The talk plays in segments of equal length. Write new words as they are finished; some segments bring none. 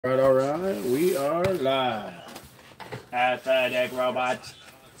All right, we are live. AthleticRobots.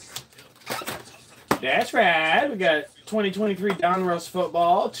 That's right. We got 2023 Donruss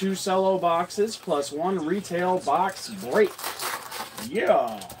football, 2 cello boxes, plus 1 retail box break.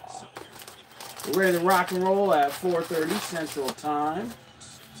 Yeah. We're ready to rock and roll at 4:30 Central Time.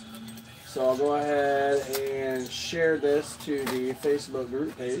 So I'll go ahead and share this to the Facebook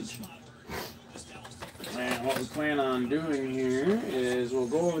group page. And what we plan on doing here is we'll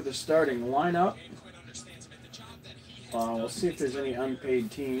go over the starting lineup. We'll see if there's any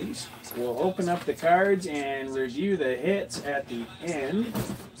unpaid teams. We'll open up the cards and review the hits at the end.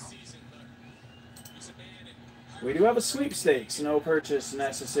 We do have a sweepstakes, no purchase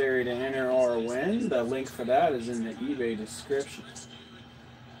necessary to enter or win. The link for that is in the eBay description.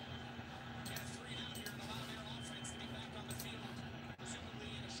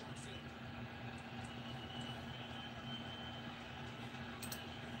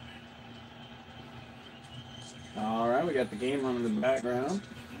 Alright, we got the game on in the background.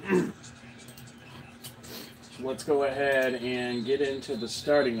 Let's go ahead and get into the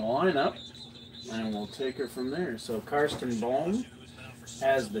starting lineup, and we'll take her from there. So Karsten Bohm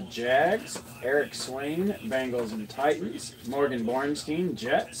has the Jags, Eric Swain, Bengals and Titans, Morgan Bornstein,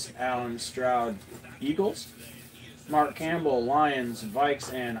 Jets, Alan Stroud, Eagles, Mark Campbell, Lions,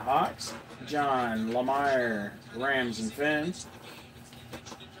 Vikes and Hawks, John Lemire, Rams and Fins,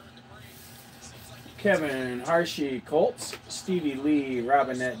 Kevin Hershey, Colts, Stevie Lee,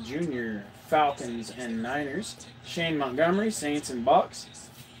 Robinette Jr., Falcons and Niners, Shane Montgomery, Saints and Bucks,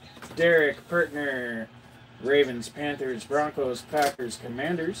 Derek Pertner, Ravens, Panthers, Broncos, Packers,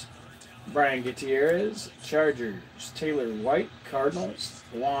 Commanders, Brian Gutierrez, Chargers, Taylor White, Cardinals,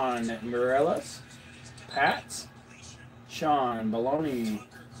 Juan Morelos, Pats, Sean Baloney,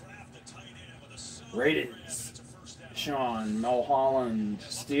 Raiders, Sean Mulholland,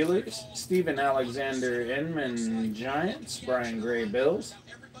 Steelers, Stephen Alexander, Inman, Giants, Brian Gray, Bills,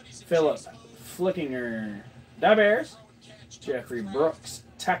 Philip Flickinger, Da Bears, Jeffrey Brooks,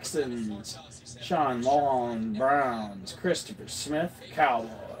 Texans, Sean Mulholland, Browns, Christopher Smith,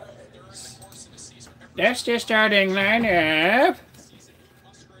 Cowboys. That's the starting lineup.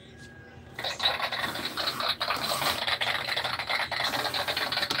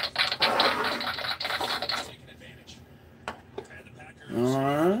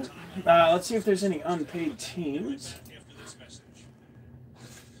 Alright. Let's see if there's any unpaid teams.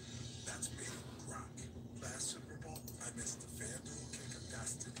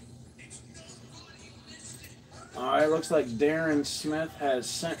 Alright, looks like Darren Smith has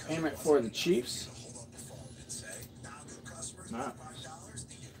sent payment for the Chiefs.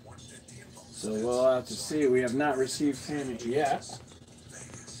 So we'll have to see. We have not received payment yet.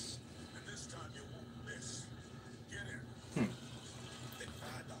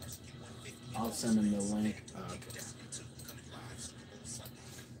 I'll send him the link.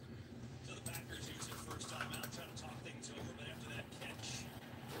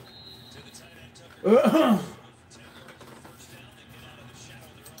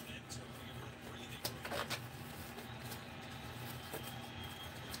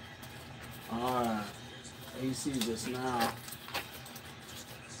 Alright. He sees us now.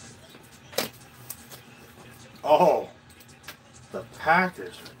 Oh, the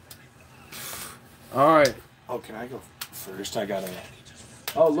Packers. All right. Oh, can I go first? I gotta.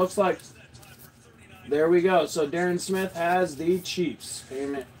 Oh, looks like. There we go. So Darren Smith has the Chiefs.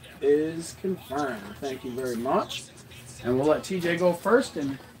 Payment is confirmed. Thank you very much. And we'll let TJ go first,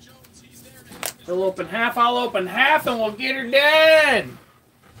 and he'll open half. I'll open half, and we'll get her done.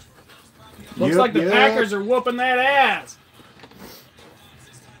 Looks like the Packers are whooping that ass.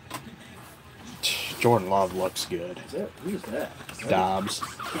 Jordan Love looks good. Who's that? Dobbs.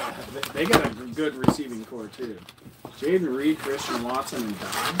 Yeah, they got a good receiving core, too. Jaden Reed, Christian Watson, and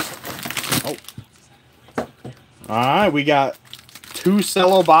Dobbs. Oh. All right, we got 2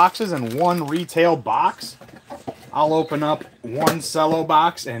 cello boxes and 1 retail box. I'll open up 1 cello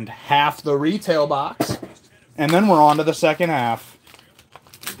box and half the retail box. And then we're on to the second half.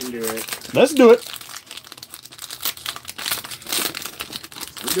 You can do it. Let's do it.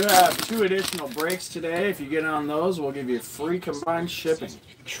 We do have 2 additional breaks today. If you get on those, we'll give you free combined shipping.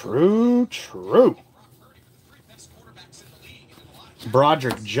 True, true.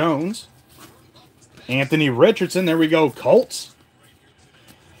 Broderick Jones. Anthony Richardson. There we go. Colts.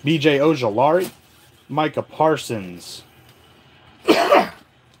 B.J. Ojolari. Micah Parsons.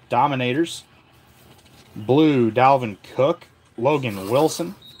 Dominators. Blue, Dalvin Cook. Logan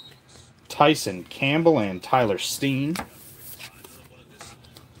Wilson. Tyson Campbell and Tyler Steen.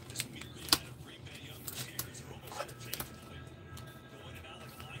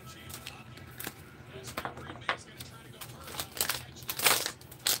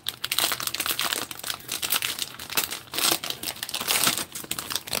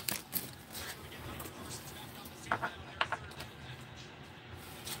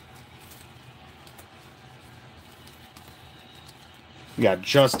 We got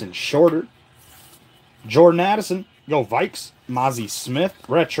Justin Shorter. Jordan Addison. Go Vikes. Mozzie Smith.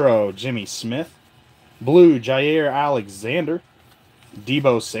 Retro Jimmy Smith. Blue Jair Alexander.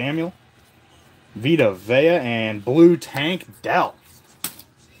 Debo Samuel. Vita Vea. And Blue Tank Dell.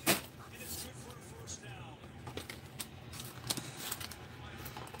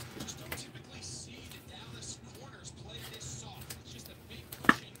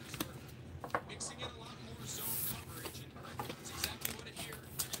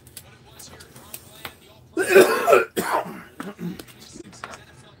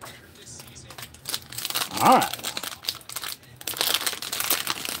 All right.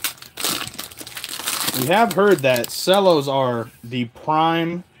 We have heard that cellos are the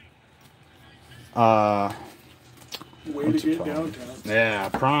prime way to get downtown. Yeah,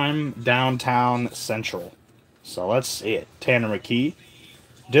 prime downtown central. So let's see it. Tanner McKee,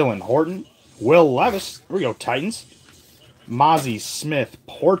 Dylan Horton, Will Levis. Here we go, Titans. Mozzie Smith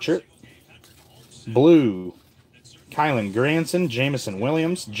Portrait. Blue, Kylan Granson, Jamison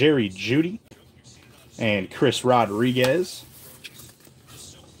Williams, Jerry Jeudy, and Chris Rodriguez.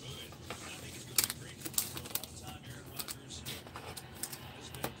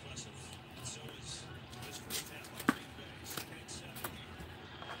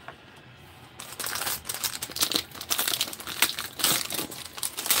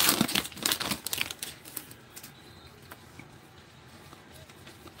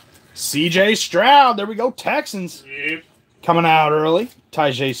 CJ Stroud, there we go, Texans. Yep. Coming out early.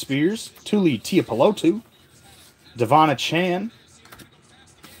 Tyjae Spears, Tuli Tiapolotu, Devonna Chan,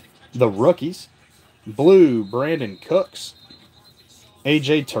 the rookies. Blue, Brandon Cooks,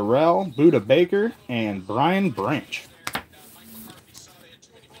 AJ Terrell, Buda Baker, and Brian Branch.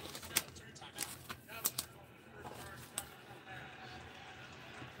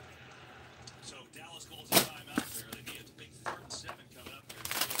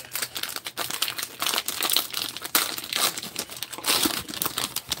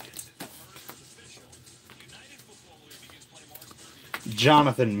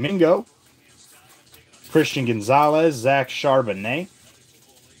 Jonathan Mingo, Christian Gonzalez, Zach Charbonnet,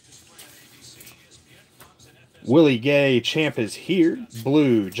 Willie Gay, Champ is here.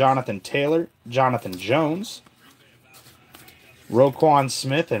 Blue, Jonathan Taylor, Jonathan Jones, Roquan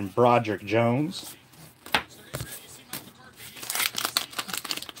Smith, and Broderick Jones.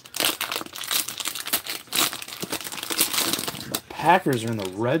 The Packers are in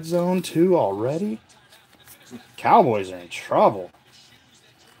the red zone too already. Cowboys are in trouble.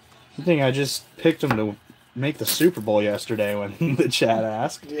 I think I just picked them to make the Super Bowl yesterday when the chat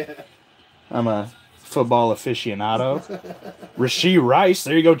asked. Yeah. I'm a football aficionado. Rashee Rice,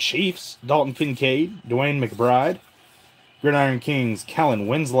 there you go, Chiefs. Dalton Kincaid, Dwayne McBride. Gridiron Kings, Kellen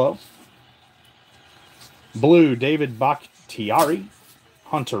Winslow. Blue, David Bakhtiari.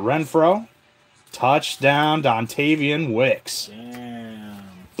 Hunter Renfro. Touchdown, Dontavian Wicks. Damn.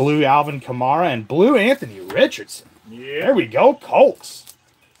 Blue, Alvin Kamara. And blue, Anthony Richardson. Yeah. There we go, Colts.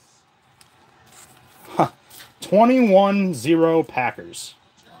 21-0 Packers.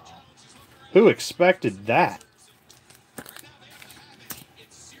 Who expected that?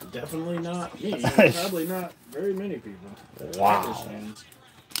 Definitely not me. Probably not very many people. Wow.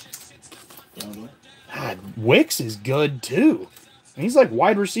 God, Wicks is good too. And he's like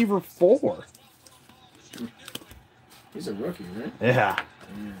wide receiver 4. He's a rookie, right? Yeah.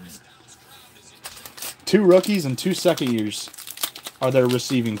 2 rookies and 2 second years are their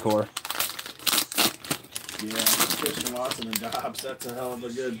receiving core. Yeah, Christian Watson and Dobbs. That's a hell of a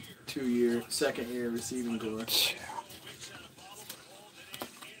good second-year receiving core.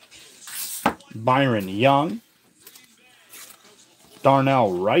 Byron Young,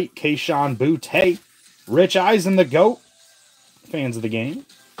 Darnell Wright, Kayshawn Boutte, Rich Eisen the GOAT, fans of the game.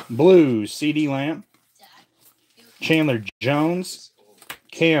 Blue, CD Lamb, Chandler Jones,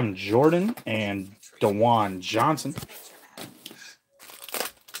 Cam Jordan, and DeJuan Johnson.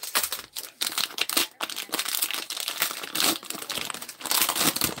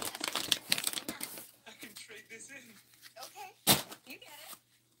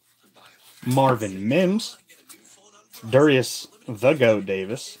 Marvin Mims, Darius the GOAT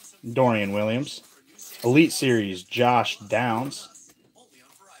Davis, Dorian Williams, Elite Series Josh Downs,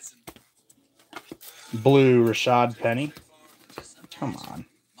 Blue Rashad Penny. Come on.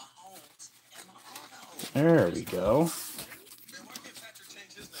 There we go.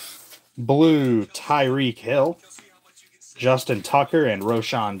 Blue Tyreek Hill, Justin Tucker, and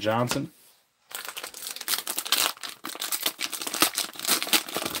Roshan Johnson.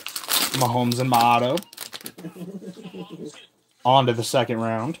 Mahomes and Maotto. On to the second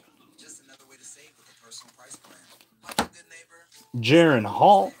round. Jaron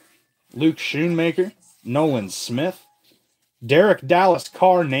Hall, Luke Schoonmaker, Nolan Smith, Derek Dallas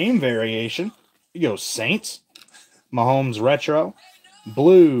Carr name variation. You go Saints. Mahomes Retro,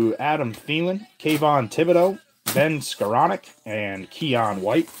 Blue Adam Thielen, Kayvon Thibodeau, Ben Skoranek, and Keon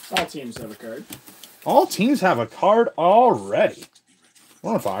White. All teams have a card. All teams have a card already.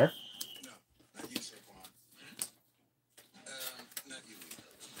 We're on fire.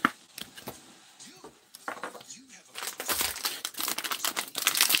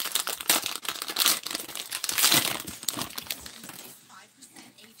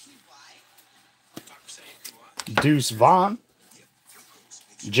 Deuce Vaughn,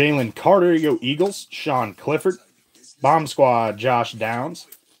 Jalen Carter, you go Eagles, Sean Clifford, Bomb Squad, Josh Downs,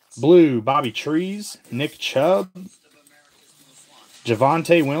 Blue, Bobby Trees, Nick Chubb,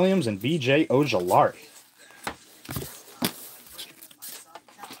 Javonte Williams, and BJ Ojolari.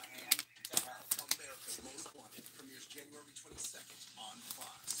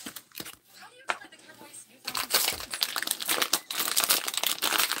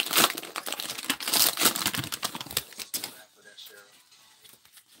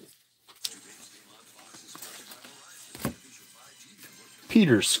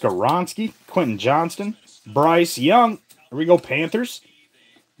 Peter Skoronsky, Quentin Johnston, Bryce Young. Here we go, Panthers.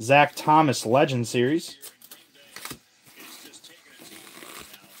 Zach Thomas Legend Series.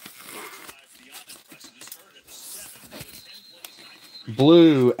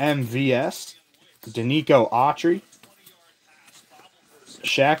 Blue MVS, Danico Autry,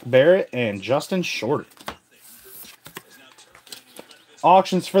 Shaq Barrett, and Justin Shorter.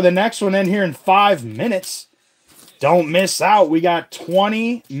 Auctions for the next one in here in 5 minutes. Don't miss out. We got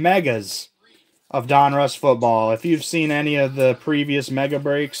 20 megas of Donruss football. If you've seen any of the previous mega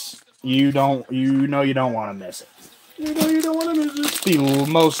breaks, you don't want to miss it. You don't want to miss it. It's the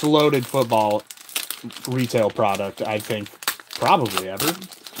most loaded football retail product, I think, probably ever.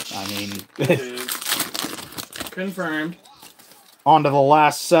 I mean, confirmed. On to the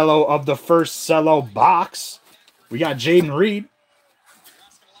last cello of the first cello box. We got Jaden Reed,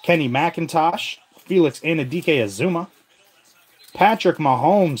 Kenny McIntosh, Felix Anadike Azuma, Patrick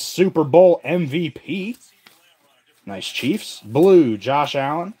Mahomes, Super Bowl MVP. Nice Chiefs. Blue, Josh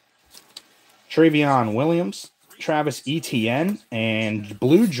Allen, Travion Williams, Travis Etienne, and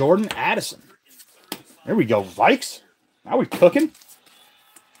blue, Jordan Addison. There we go, Vikes. Now we're cooking.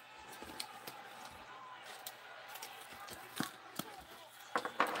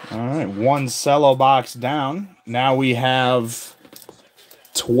 All right, one cello box down. Now we have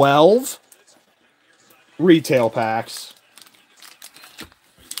 12 retail packs.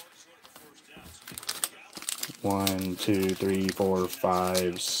 1, 2, 3, 4,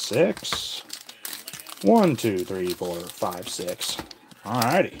 5, 6. 1, 2, 3, 4, 5, 6.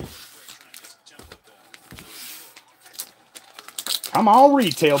 Alrighty. Come on,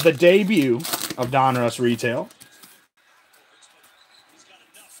 retail, the debut of Donruss Retail.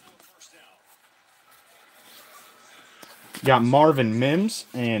 Got Marvin Mims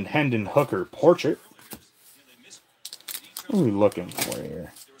and Hendon Hooker portrait. What are we looking for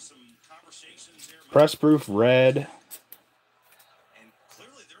here? Press proof red.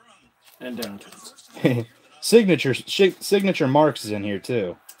 And down. Signature marks is in here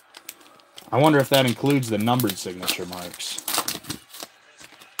too. I wonder if that includes the numbered signature marks.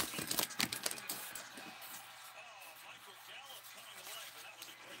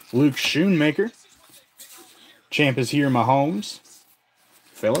 Luke Schoonmaker. Champ is here, Mahomes.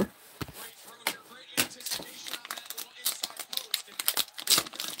 Filler.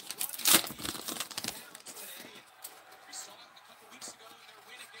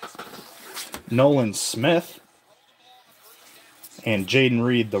 Nolan Smith. And Jaden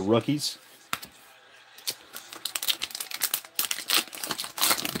Reed, the rookies.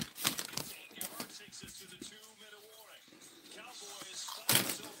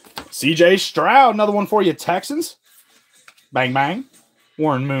 CJ Stroud, another one for you, Texans. Bang, bang.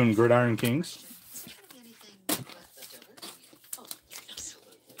 Warren Moon, Gridiron Kings.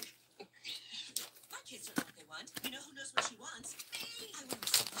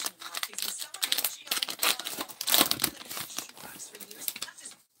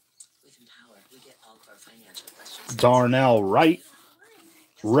 Darnell Wright.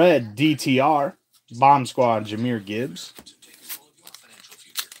 Red DTR. Bomb Squad, Jahmyr Gibbs.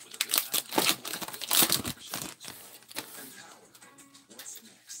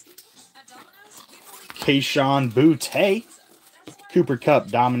 Kayshon Boutte, Cooper Cup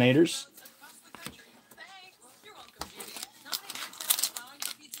Dominators.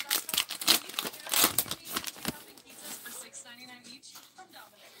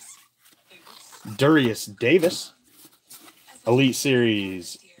 Darius Davis, Elite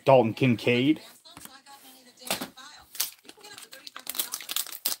Series, Dalton Kincaid.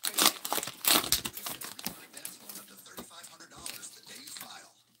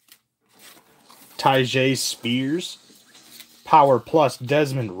 Tyjae Spears. Power Plus,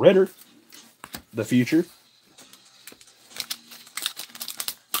 Desmond Ritter. The future.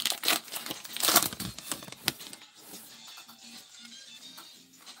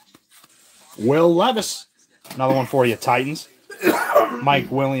 Will Levis. Another one for you, Titans.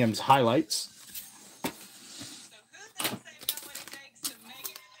 Mike Williams highlights.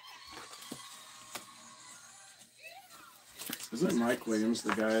 Isn't Mike Williams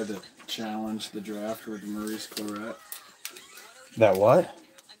the guy that challenged the draft with Maurice Claret? That what?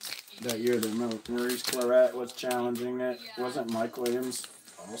 That year that Maurice Claret was challenging it. Wasn't Mike Williams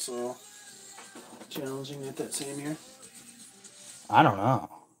also challenging it that same year? I don't know.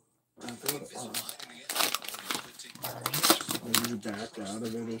 I thought it was. Maybe he backed out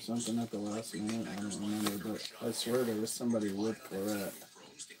of it or something at the last minute. I don't remember, but I swear there was somebody with Claret.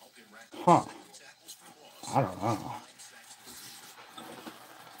 Huh. I don't know.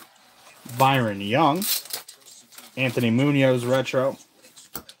 Byron Young. Anthony Munoz retro.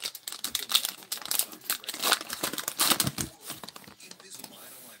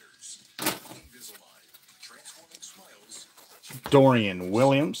 Dorian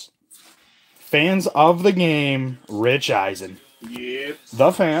Williams. Fans of the game, Rich Eisen. Yep.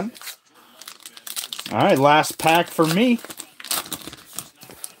 The fan. All right, last pack for me.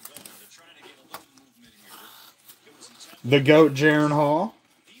 The GOAT, Jaron Hall.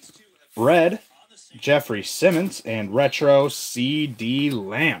 Red, Jeffrey Simmons. And retro, CD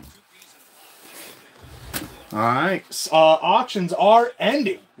Lamb. All right. Auctions are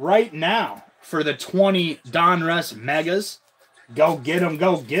ending right now for the 20 Donruss Megas. Go get them,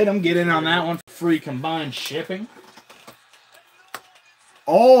 go get them. Get in on that one. Free combined shipping.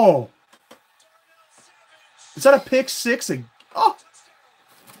 Oh. Is that a pick six? Oh.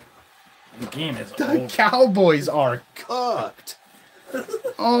 The game is The over. Cowboys are cooked.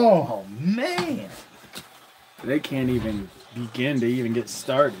 Oh, man. They can't even begin to even get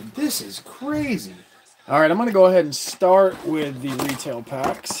started. This is crazy. All right, I'm going to go ahead and start with the retail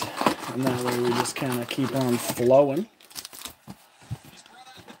packs. And that way we just kind of keep on flowing.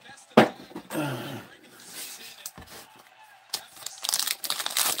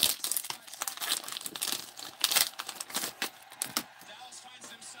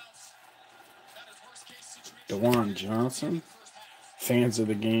 DeJuan Johnson. Fans of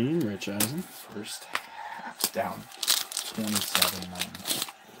the game, Rich Eisen. First half down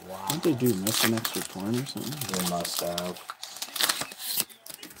 27-9. Wow. Didn't they do miss an extra point or something? They must have.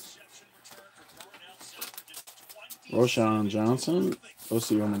 Roshan Johnson.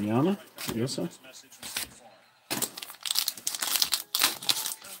 Osio Manana. Yes, sir.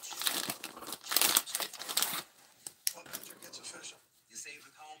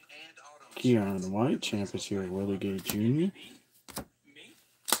 Keon White, champions here, Willie Gay Jr.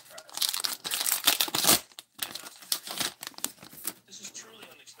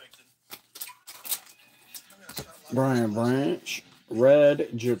 Brian Branch, Red,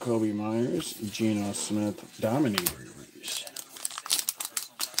 Jacoby Myers, Geno Smith, Dominators.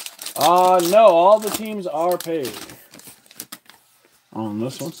 No, all the teams are paid on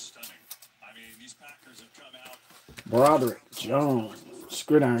this one. Broderick Jones,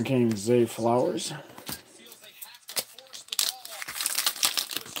 Gridiron King, Zay Flowers.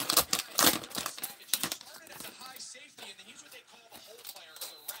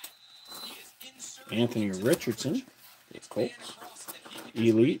 Anthony Richardson, the Colts.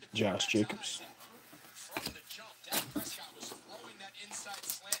 Elite, Josh Jacobs.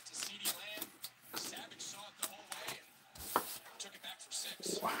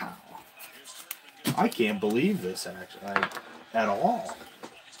 Wow. I can't believe this, actually, at all.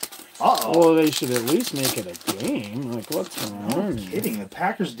 Uh-oh. Well, they should at least make it a game. Like, what's going on? No kidding. The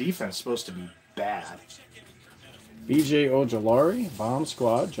Packers defense is supposed to be bad. BJ Ojolari, Bomb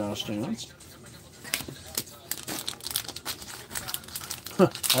Squad, Josh Jones.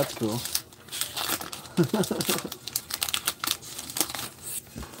 That's cool.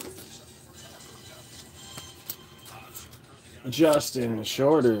 Justin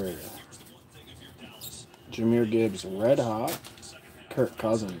Shorter. Jahmyr Gibbs, Red Hot. Kirk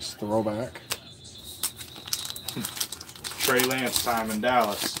Cousins, throwback. Trey Lance time in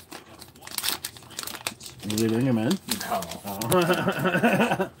Dallas. Did they bring him in? No.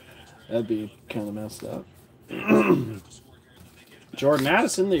 Oh. That'd be kind of messed up. Jordan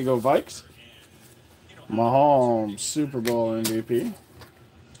Addison, there you go, Vikes. Mahomes, Super Bowl MVP.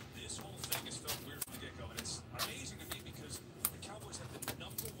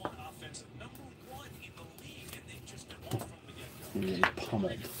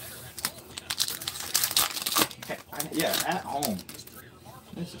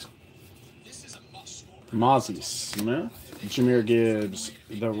 This is Mozzie Smith, Jahmyr Gibbs,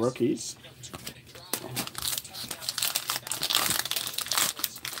 the rookies.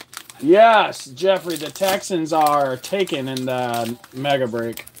 Yes, Jeffrey, the Texans are taken in the mega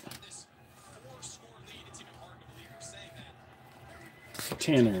break.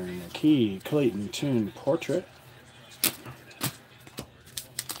 Tanner McKee, Clayton Tune portrait.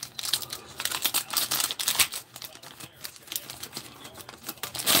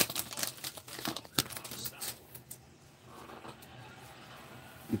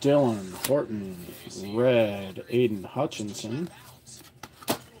 Dylan Horton, red, Aiden Hutchinson.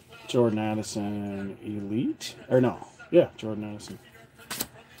 Jordan Addison, elite. Or no, yeah, Jordan Addison.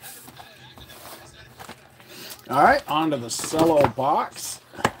 All right, on to the Cello box.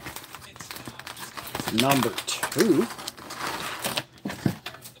 Number 2.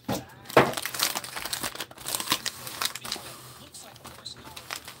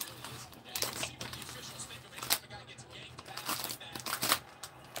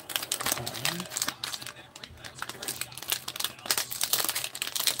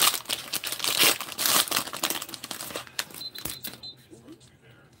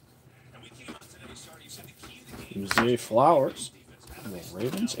 Zay Flowers, the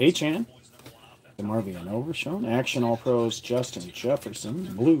Ravens. Achan, the Marvian Overshown. Action All Pros, Justin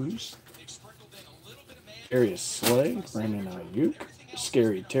Jefferson. Blues. Darius Slay, Brandon Ayuk,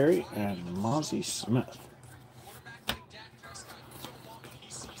 Scary Terry, and Mozzie Smith.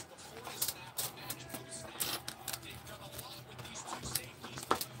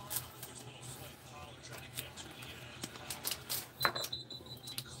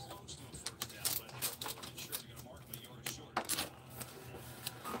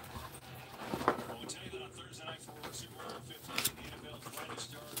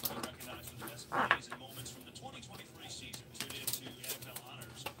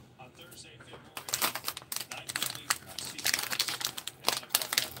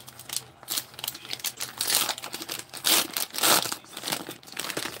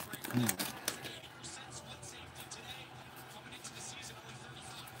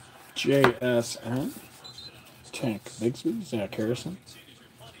 JSN, Tank Bigsby, Zach Harrison,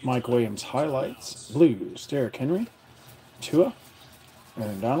 Mike Williams highlights, Blues, Derrick Henry, Tua,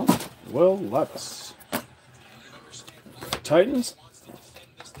 Aaron Donald, Will Levis. Titans,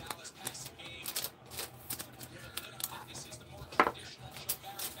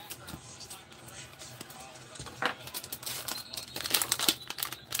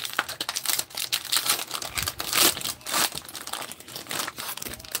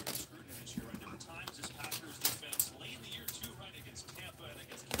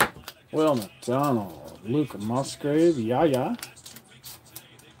 Will McDonald, Luke Musgrave, Yaya.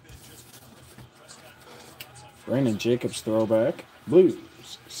 Brandon Jacobs throwback. Blues,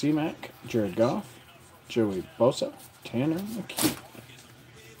 C-Mac, Jared Goff, Joey Bosa, Tanner McKee.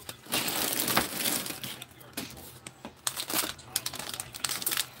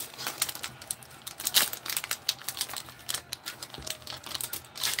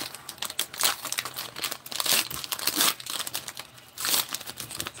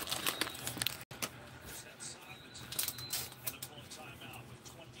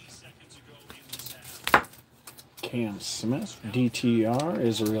 Cam Smith, DTR,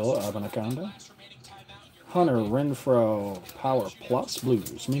 Israel Abanaconda, Hunter Renfro, Power Plus,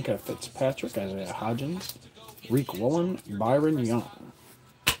 Blues, Minka Fitzpatrick, Isaiah Hodgins, Reek Woolen, Byron Young.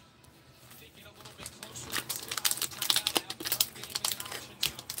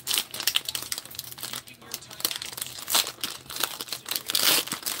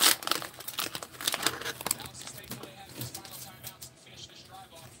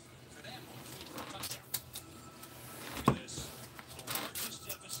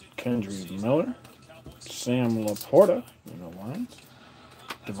 Kendry Miller, Sam Laporta in the Lions,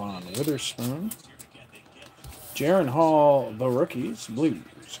 Devon Witherspoon, Jaron Hall, the rookies, Blues,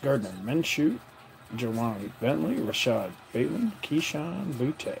 Gardner Minshew, Jawani Bentley, Rashad Bateman, Keyshawn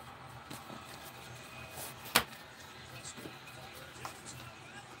Butte.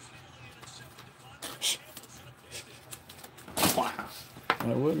 Wow.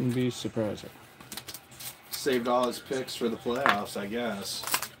 That wouldn't be surprising. Saved all his picks for the playoffs, I guess.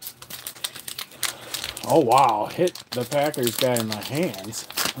 Oh, wow. Hit the Packers guy in the hands.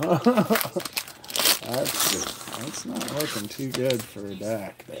 That's not looking too good for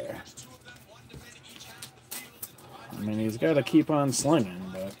Dak there. I mean, he's got to keep on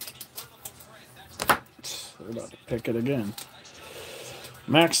slinging, but we're about to pick it again.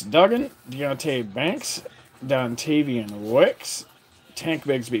 Max Duggan, Deontay Banks, Dontavian Wicks, Tank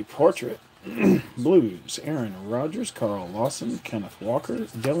Bigsby portrait, Blues, Aaron Rodgers, Carl Lawson, Kenneth Walker,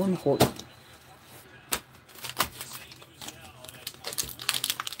 Dylan Horton.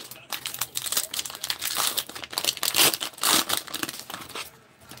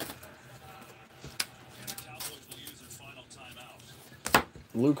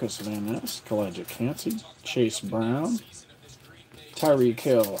 Lucas Van Ness, Kalijah Cansey, Chase Brown, Tyreek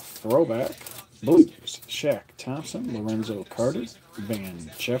Hill, throwback. Blues, Shaq Thompson, Lorenzo Carter,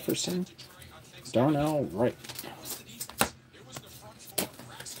 Van Jefferson, Darnell Wright.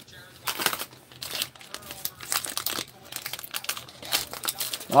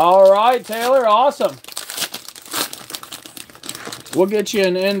 All right, Taylor, awesome. We'll get you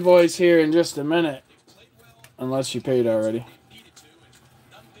an invoice here in just a minute, unless you paid already.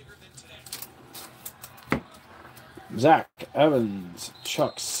 Zach Evans,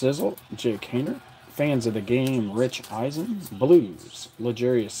 Chuck Sizzle, Jake Hayner. Fans of the game, Rich Eisen. Blues,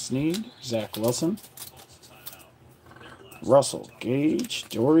 L'Jarius Sneed, Zach Wilson. Russell Gage,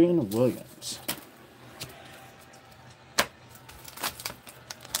 Dorian Williams.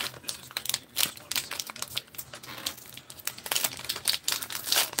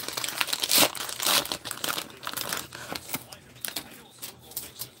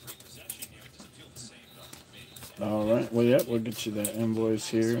 All right, well, yeah, we'll get you that invoice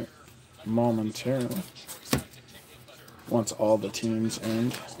here momentarily. Once all the teams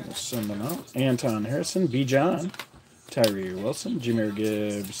end, we'll send them out. Anton Harrison, B. John, Tyree Wilson, Jameer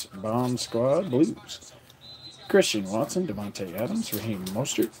Gibbs, Bomb Squad, Blues. Christian Watson, Devontae Adams, Raheem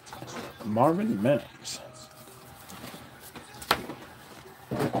Mostert, Marvin Mims.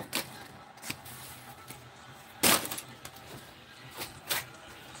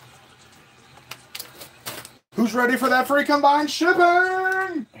 Who's ready for that free combined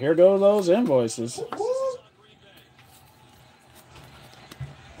shipping? Here go those invoices.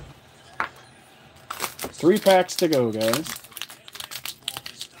 Three packs to go, guys.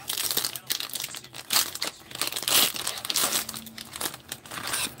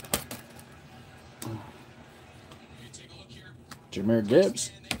 Jameer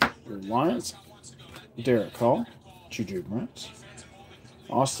Gibbs, Lions, Derek Hall, Juju Brents,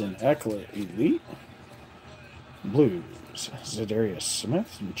 Austin Eckler, Elite, Blues, Zadarius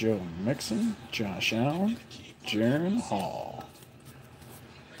Smith, Joe Mixon, Josh Allen, Jaron Hall.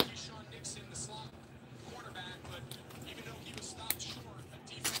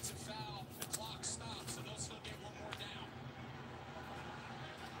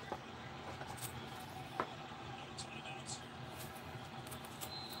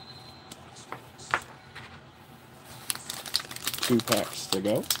 Two packs to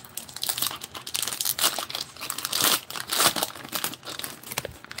go.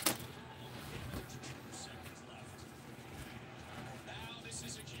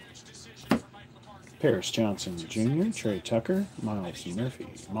 Paris Johnson Jr., Trey Tucker, Miles Murphy,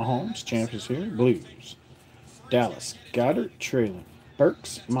 Mahomes, champ is here, Blues. Dallas Goddard, Traylon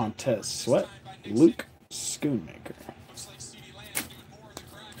Burks, Montez Sweat, Luke Schoonmaker.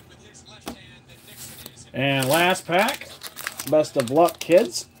 And last pack, best of luck,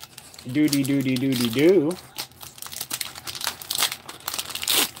 kids. Doody doody doody doo.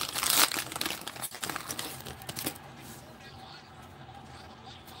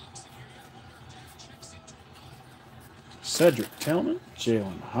 Cedric Tillman,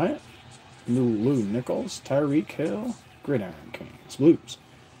 Jalen Hyatt, Lou Nichols, Tyreek Hill, Gridiron Kings, Blues.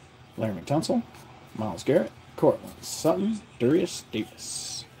 Larry McTunsell, Myles Garrett, Cortland Sutton, Darius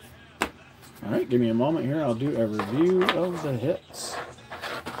Davis. All right, give me a moment here. I'll do a review of the hits.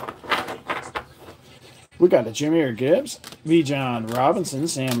 We got a Jameer Gibbs, V. John Robinson,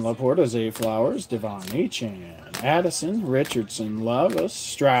 Sam Laporta, Zay Flowers, Devon Achane, Addison, Richardson, Levis,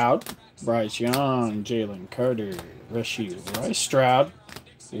 Stroud, Bryce Young, Jalen Carter, Rashid Rice, Stroud,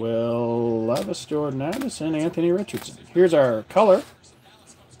 Will Levis, Jordan Addison, Anthony Richardson. Here's our color.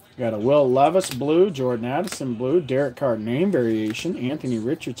 Got a Will Levis blue, Jordan Addison blue, Derek Carr name variation, Anthony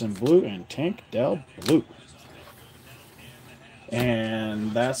Richardson blue, and Tank Dell blue.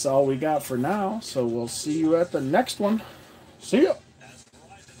 And that's all we got for now. So we'll see you at the next one. See ya.